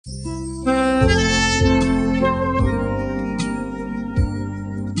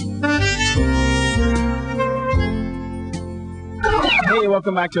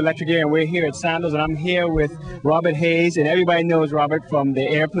welcome back to Electric Air, and we're here at Sandals, and I'm here with Robert Hayes, and everybody knows Robert from the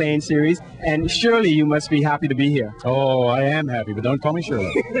Airplane series, and surely you must be happy to be here. Oh, I am happy, but don't call me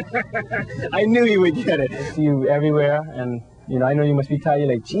Shirley. I knew you would get it. I see you everywhere, and I know you must be tired.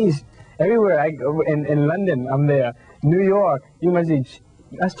 You're like, geez, everywhere I go, in London, I'm there. New York, you must be,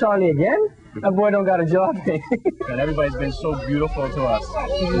 that's Charlie again? That boy don't got a job. And everybody's been so beautiful to us.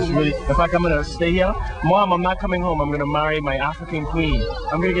 It's really, in fact, I'm gonna stay here. Mom, I'm not coming home. I'm gonna marry my African queen.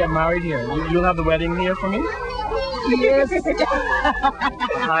 I'm gonna get married here. You'll have the wedding here for me? Yes.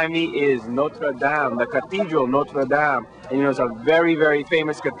 Behind me is Notre Dame, the cathedral Notre Dame. And it's a very, very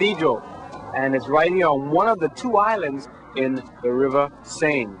famous cathedral. And it's right here on one of the two islands in the River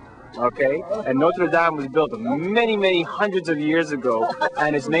Seine. Okay, and Notre Dame was built many, many hundreds of years ago,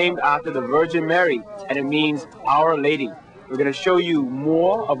 and it's named after the Virgin Mary, and it means Our Lady. We're going to show you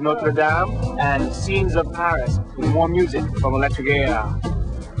more of Notre Dame and scenes of Paris with more music from Electric Air.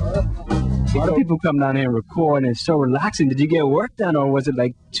 A lot of people come down here and record, and it's so relaxing. Did you get work done, or was it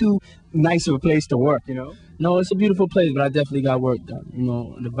like too nice of a place to work, No, it's a beautiful place, but I definitely got work done.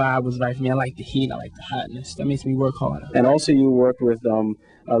 The vibe was right for me. I like the heat, I like the hotness. That makes me work harder. And also you worked with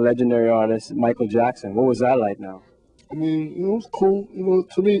a legendary artist, Michael Jackson. What was that like now? I mean, it was cool.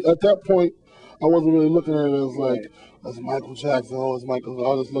 To me, at that point, I wasn't really looking at it as like, as Michael Jackson, it's Michael.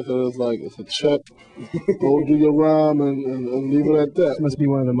 I was just looking at it as like, it's a check. Go do your rhyme and leave it at that. This must be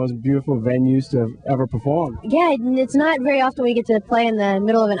one of the most beautiful venues to have ever performed. Yeah, it's not very often we get to play in the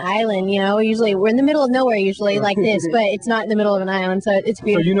middle of an island, Usually, we're in the middle of nowhere usually like this, but it's not in the middle of an island, so it's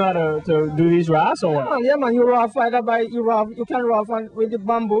beautiful. So you know how to do these rafts or what? Yeah, man, you raft either by, you can raft with the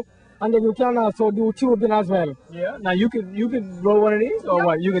bamboo, and then you can also do tubing as well. Yeah. Now you could roll one of these, or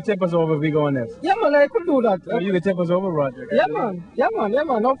what? You could tip us over if we go in this. Yeah, man, I could do that. So you could tip us over, Roger. Yeah, man,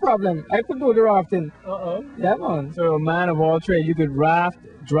 no problem. I could do the rafting. Yeah, man. So a man of all trades, you could raft,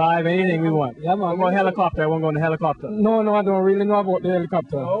 drive, anything we want. Yeah, man. I want helicopter. I want to go in the helicopter. No, I don't really know about the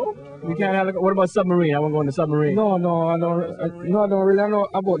helicopter. Oh? You can't helicopter. What about submarine? I want to go in the submarine. No, I don't really know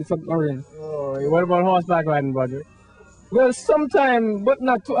about the submarine. Oh, what about horseback riding, Roger? Well, sometime, but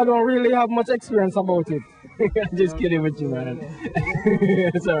not too, I don't really have much experience about it. I'm just kidding with you, man.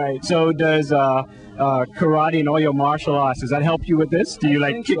 It's all right. So does karate and all your martial arts, does that help you with this? Do you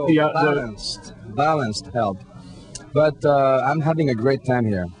like kick so. Balanced help. But I'm having a great time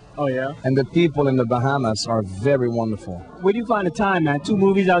here. Oh, yeah? And the people in the Bahamas are very wonderful. Where do you find the time, man? 2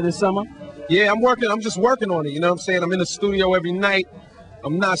 movies out this summer? Yeah, I'm just working on it, you know what I'm saying? I'm in the studio every night.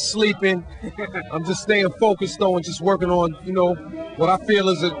 I'm not sleeping. I'm just staying focused on just working on, what I feel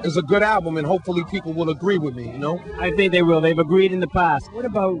is a good album, and hopefully people will agree with me, I think they will. They've agreed in the past. What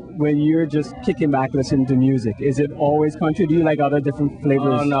about when you're just kicking back listening to music? Is it always country? Do you like other different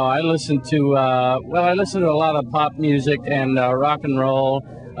flavors? Oh, no. I listen to, I listen to a lot of pop music and rock and roll.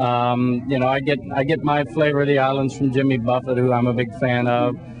 I get my flavor of the islands from Jimmy Buffett, who I'm a big fan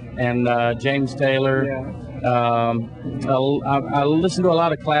of, and James Taylor. Yeah. I listen to a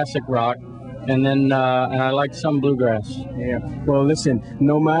lot of classic rock, and then and I like some bluegrass. Yeah. Well, listen,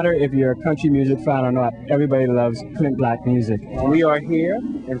 no matter if you're a country music fan or not, everybody loves Clint Black music. We are here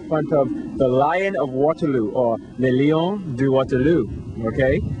in front of the Lion of Waterloo, or Le Lion de Waterloo.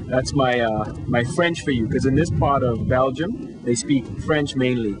 Okay, that's my French for you, because in this part of Belgium they speak French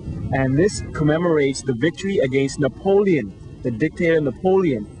mainly, and this commemorates the victory against Napoleon, the dictator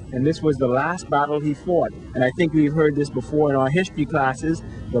Napoleon. And this was the last battle he fought. And I think we've heard this before in our history classes,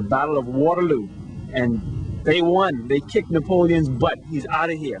 the Battle of Waterloo. And they won. They kicked Napoleon's butt. He's out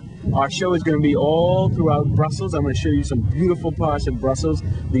of here. Our show is going to be all throughout Brussels. I'm going to show you some beautiful parts of Brussels,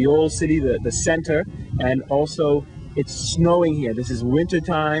 the old city, the center, and also it's snowing here. This is winter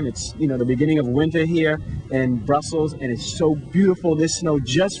time. It's, the beginning of winter here in Brussels, and it's so beautiful. This snow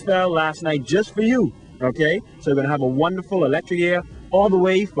just fell last night just for you. Okay? So we're going to have a wonderful Electric Air all the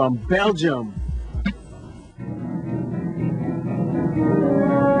way from Belgium.